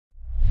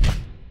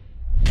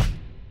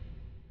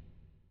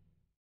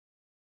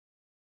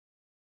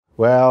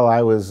Well,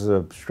 I was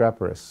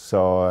obstreperous,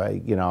 so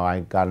you know,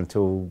 I got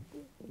into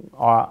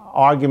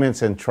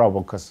arguments and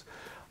trouble because,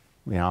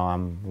 you know,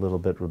 I'm a little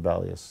bit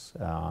rebellious,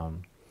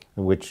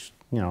 which,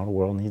 you know, the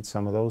world needs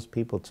some of those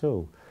people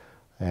too.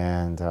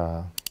 And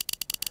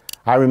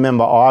I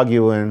remember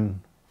arguing,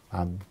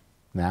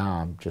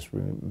 now I'm just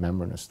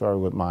remembering a story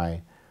with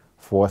my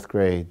 4th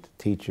grade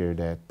teacher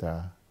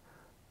that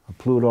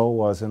Pluto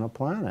wasn't a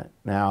planet.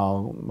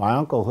 Now, my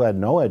uncle, who had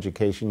no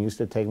education, used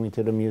to take me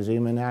to the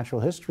Museum of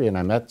Natural History, and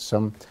I met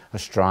some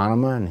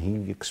astronomer, and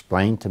he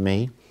explained to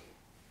me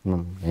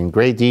in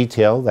great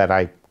detail that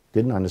I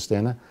didn't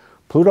understand that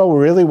Pluto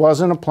really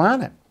wasn't a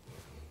planet.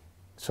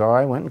 So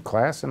I went in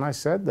class and I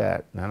said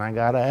that, and I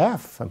got an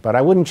F. But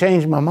I wouldn't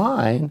change my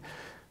mind.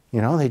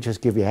 You know, they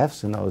just give you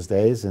Fs in those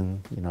days, and,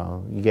 you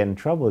know, you get in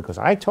trouble because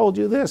I told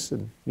you this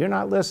and you're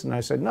not listening. I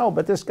said, no,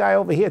 but this guy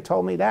over here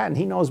told me that and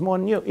he knows more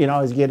than you. You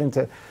know, as you get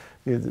into,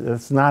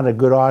 it's not a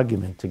good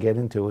argument to get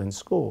into in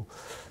school.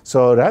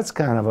 So that's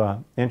kind of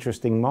an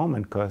interesting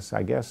moment because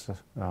I guess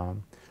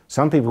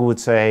some people would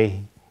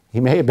say he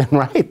may have been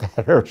right,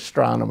 that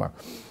astronomer.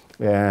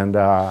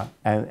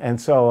 And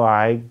so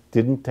I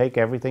didn't take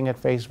everything at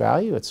face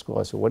value at school.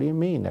 I said, what do you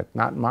mean? That's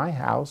not in my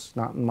house,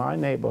 not in my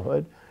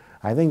neighborhood.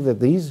 I think that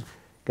these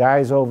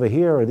guys over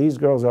here or these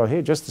girls over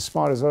here, just as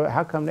smart as,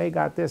 how come they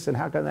got this and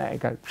how come they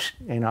got,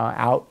 you know,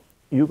 out,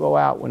 you go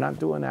out. We're not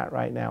doing that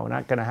right now. We're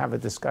not going to have a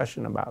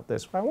discussion about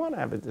this. I want to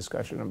have a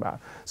discussion about it.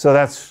 So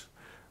that's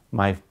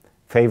my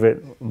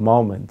favorite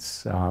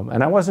moments.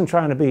 And I wasn't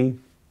trying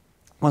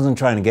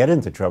to get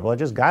into trouble. I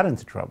just got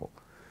into trouble.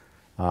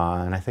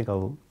 And I think,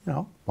 you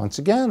know, once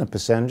again, a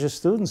percentage of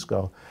students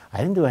go, I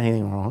didn't do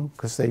anything wrong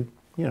because they,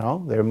 you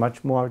know, they're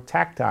much more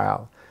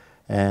tactile.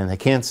 And they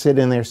can't sit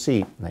in their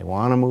seat, and they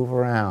want to move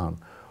around.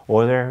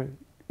 Or they're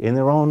in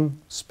their own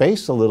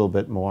space a little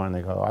bit more, and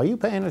they go, are you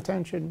paying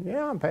attention?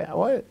 Yeah, I'm paying.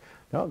 What?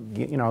 No,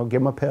 you know,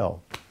 give them a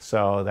pill.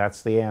 So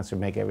that's the answer,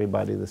 make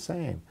everybody the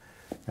same.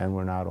 And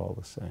we're not all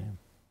the same.